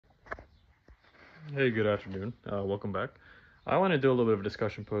Hey, good afternoon. Welcome back. I want to do a little bit of a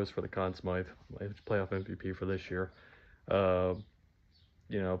discussion post for the Conn Smythe, my playoff MVP for this year. Uh,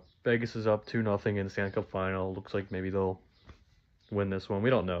 Vegas is up 2-0 in the Stanley Cup final. Looks like maybe they'll win this one. We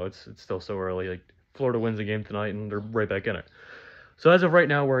don't know. It's still so early. Like Florida wins the game tonight and they're right back in it. So as of right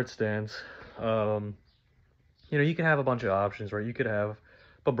now, where it stands, um, you could have a bunch of options, right? You could have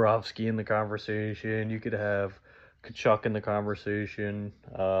Bobrovsky in the conversation. You could have Kachuk in the conversation.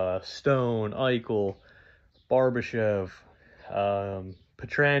 Stone, Eichel, Barbashev,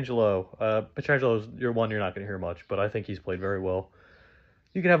 Petrangelo. Petrangelo's your one you're not going to hear much, but I think he's played very well.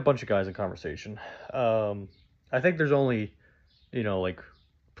 You can have a bunch of guys in conversation. I think there's only, like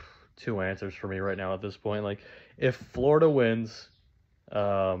two answers for me right now at this point. Like, if Florida wins,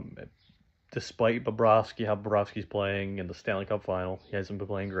 um, despite how Bobrovsky's playing in the Stanley Cup final, he hasn't been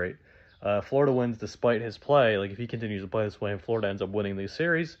playing great. Florida wins despite his play. Like, if he continues to play this way and Florida ends up winning the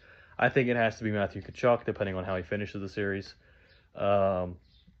series, I think it has to be Matthew Tkachuk, depending on how he finishes the series. Um,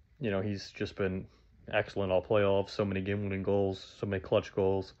 he's just been excellent all playoffs. So many game-winning goals, so many clutch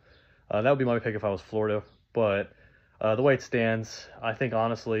goals. That would be my pick if I was Florida. But the way it stands, I think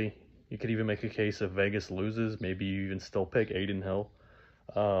honestly, you could even make a case if Vegas loses, maybe you even still pick Adin Hill.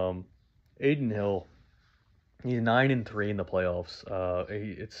 Um, Adin Hill, he's 9-3 in the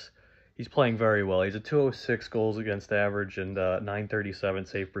playoffs. He's playing very well. He's a 206 goals against average and 937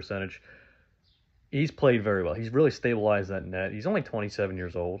 save percentage. He's played very well. He's really stabilized that net. He's only 27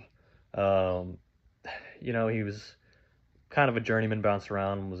 years old. Um, he was kind of a journeyman, bounced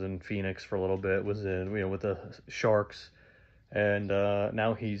around, was in Phoenix for a little bit, was in with the Sharks, and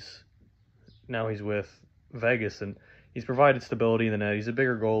now he's with Vegas, and he's provided stability in the net. He's a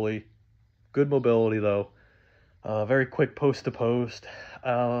bigger goalie, good mobility though, very quick post to post.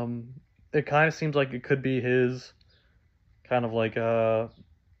 It kind of seems like it could be his kind of like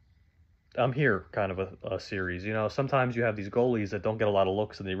I'm here kind of a series. Sometimes you have these goalies that don't get a lot of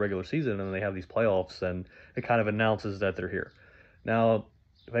looks in the regular season, and then they have these playoffs, and it kind of announces that they're here. Now,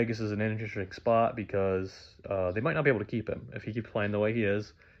 Vegas is an interesting spot because they might not be able to keep him if he keeps playing the way he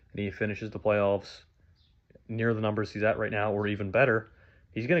is, and he finishes the playoffs near the numbers he's at right now, or even better.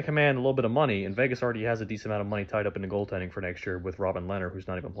 He's going to command a little bit of money, and Vegas already has a decent amount of money tied up in the goaltending for next year with Robin Leonard, who's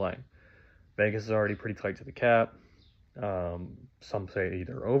not even playing. Vegas is already pretty tight to the cap. Some say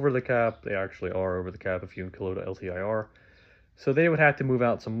either over the cap. They actually are over the cap if you include LTIR. So they would have to move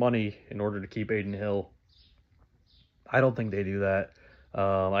out some money in order to keep Adin Hill. I don't think they do that.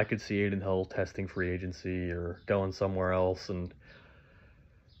 I could see Adin Hill testing free agency or going somewhere else and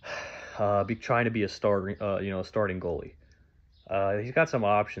be trying to be a starting goalie. He's got some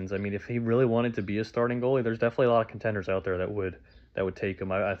options. I mean, if he really wanted to be a starting goalie, there's definitely a lot of contenders out there that would take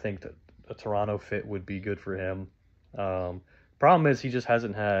him. I think that a Toronto fit would be good for him. Problem is he just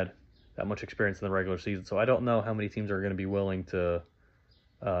hasn't had that much experience in the regular season, so I don't know how many teams are going to be willing to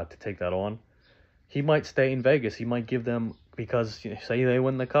take that on. He might stay in Vegas. He might give them, because say they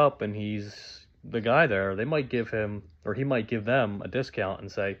win the cup and he's the guy there, they might give him, or he might give them a discount and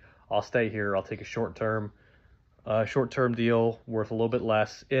say, "I'll stay here. I'll take a short term deal worth a little bit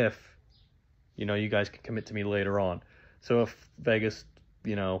less if you guys can commit to me later on." So if Vegas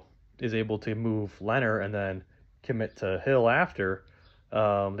is able to move Leonard and then commit to Hill after,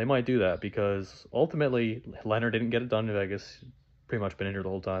 they might do that because ultimately Leonard didn't get it done in Vegas. Pretty much been injured the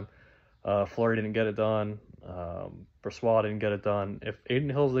whole time. Fleury didn't get it done. Brossoit didn't get it done. If Adin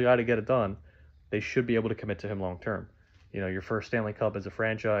Hill's the guy to get it done, they should be able to commit to him long term. Your first Stanley Cup as a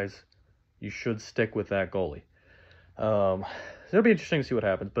franchise, you should stick with that goalie. So it'll be interesting to see what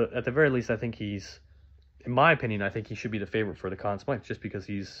happens. But at the very least, I think in my opinion, I think he should be the favorite for the Conn Smythe just because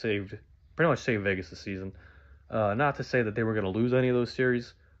he's pretty much saved Vegas this season. Not to say that they were going to lose any of those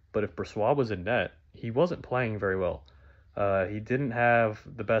series, but if Brossoit was in net, he wasn't playing very well. He didn't have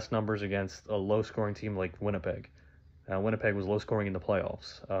the best numbers against a low-scoring team like Winnipeg. Winnipeg was low-scoring in the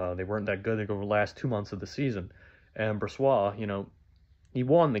playoffs. They weren't that good over the last 2 months of the season. And Brossoit, he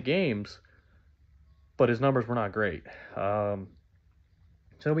won the games, but his numbers were not great. So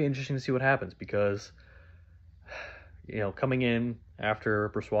it'll be interesting to see what happens because, coming in after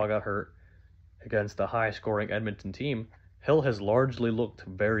Brossoit got hurt against a high-scoring Edmonton team, Hill has largely looked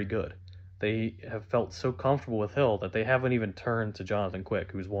very good. They have felt so comfortable with Hill that they haven't even turned to Jonathan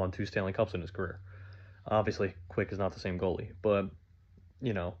Quick, who's won 2 Stanley Cups in his career. Obviously, Quick is not the same goalie, but,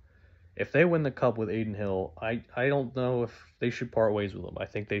 if they win the Cup with Adin Hill, I don't know if they should part ways with him. I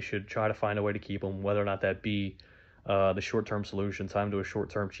think they should try to find a way to keep him, whether or not that be the short-term solution, time to a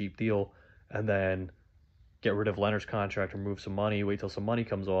short-term cheap deal, and then get rid of Leonard's contract, remove some money, wait till some money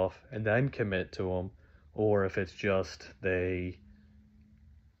comes off, and then commit to him, or if it's just they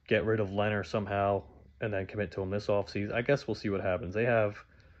get rid of Leonard somehow and then commit to him this offseason. I guess we'll see what happens. They have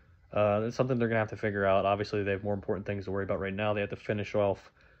it's something they're gonna have to figure out. Obviously, they have more important things to worry about right now. They have to finish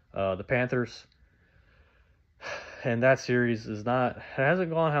off the Panthers, and that series is not it hasn't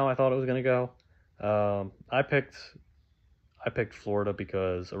gone how I thought it was gonna go. I picked Florida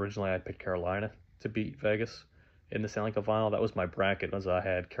because originally I picked Carolina to beat Vegas in the Stanley Cup final. That was my bracket, as I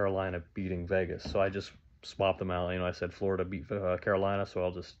had Carolina beating Vegas. So I just swapped them out. I said Florida beat Carolina, so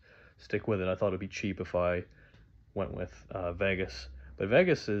I'll just stick with it. I thought it'd be cheap if I went with Vegas. But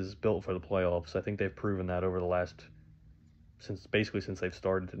Vegas is built for the playoffs. I think they've proven that over the last since they've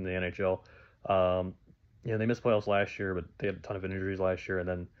started in the NHL. They missed playoffs last year, but they had a ton of injuries last year, and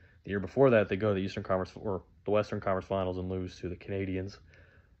then the year before that, they go to the Eastern Conference or the Western Conference Finals and lose to the Canadiens.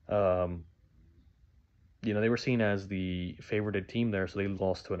 They were seen as the favorited team there, so they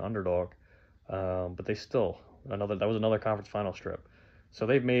lost to an underdog. But they still that was another conference final strip. So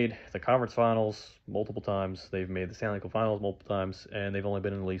they've made the conference finals multiple times. They've made the Stanley Cup Finals multiple times, and they've only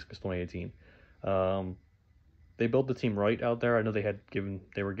been in the league since 2018. They built the team right out there. I know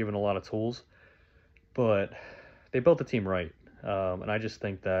they were given a lot of tools, but they built the team right. And I just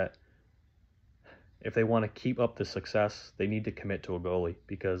think that if they want to keep up the success, they need to commit to a goalie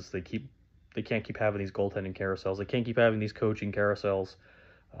because they can't keep having these goaltending carousels. They can't keep having these coaching carousels.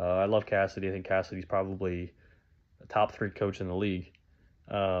 I love Cassidy. I think Cassidy's probably a top 3 coach in the league.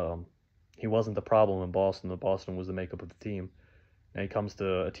 He wasn't the problem in Boston. Boston was the makeup of the team. And he comes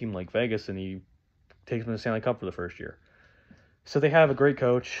to a team like Vegas and he takes them to the Stanley Cup for the first year. So they have a great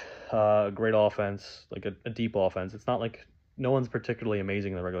coach, a great offense, like a deep offense. It's not like no one's particularly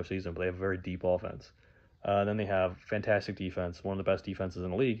amazing in the regular season, but they have a very deep offense. Then they have fantastic defense, one of the best defenses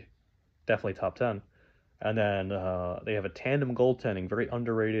in the league, definitely top 10. And then they have a tandem goaltending, very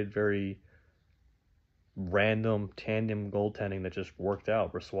underrated, very random tandem goaltending that just worked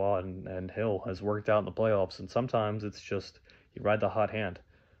out. Brossoit and Hill has worked out in the playoffs, and sometimes it's just you ride the hot hand.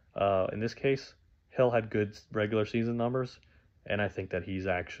 In this case, Hill had good regular season numbers, and I think he's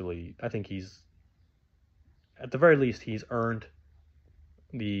at the very least he's earned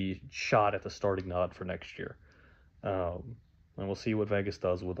the shot at the starting nod for next year. And we'll see what Vegas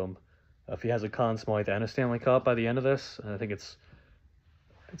does with him. If he has a Conn Smythe and a Stanley Cup by the end of this, I think it's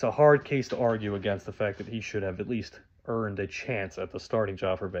a hard case to argue against the fact that he should have at least earned a chance at the starting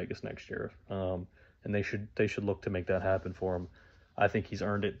job for Vegas next year. And they should look to make that happen for him. I think he's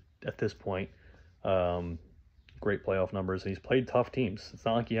earned it at this point. Great playoff numbers, and he's played tough teams. It's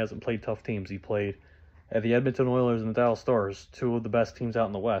not like he hasn't played tough teams. He played at the Edmonton Oilers and the Dallas Stars, 2 of the best teams out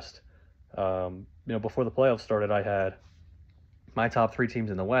in the West. Before the playoffs started, I had my top 3 teams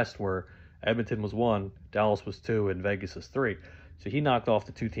in the West were Edmonton was 1, Dallas was 2, and Vegas is 3. So he knocked off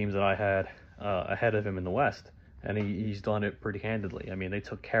the 2 teams that I had ahead of him in the West, and he's done it pretty handedly. I mean, they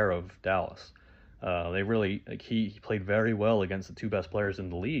took care of Dallas. He played very well against the 2 best players in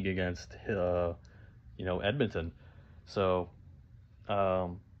the league against Edmonton. So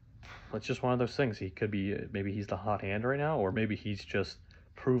it's just one of those things. He could be maybe he's the hot hand right now, or maybe he's just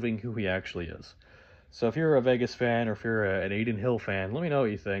proving who he actually is. So if you're a Vegas fan or if you're an Adin Hill fan, let me know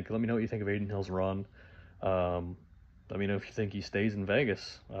what you think. Let me know what you think of Adin Hill's run. Let me know if you think he stays in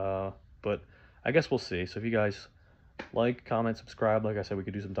Vegas. But I guess we'll see. So if you guys like, comment, subscribe. Like I said, we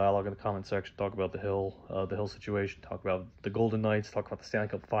could do some dialogue in the comment section, talk about the Hill situation, talk about the Golden Knights, talk about the Stanley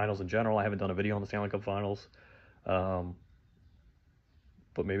Cup Finals in general. I haven't done a video on the Stanley Cup Finals. But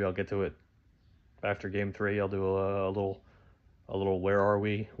maybe I'll get to it after Game 3. I'll do a little where are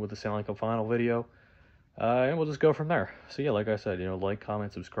we with the Stanley Cup Final video. And we'll just go from there. So yeah, like I said, like,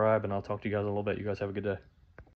 comment, subscribe, and I'll talk to you guys in a little bit. You guys have a good day.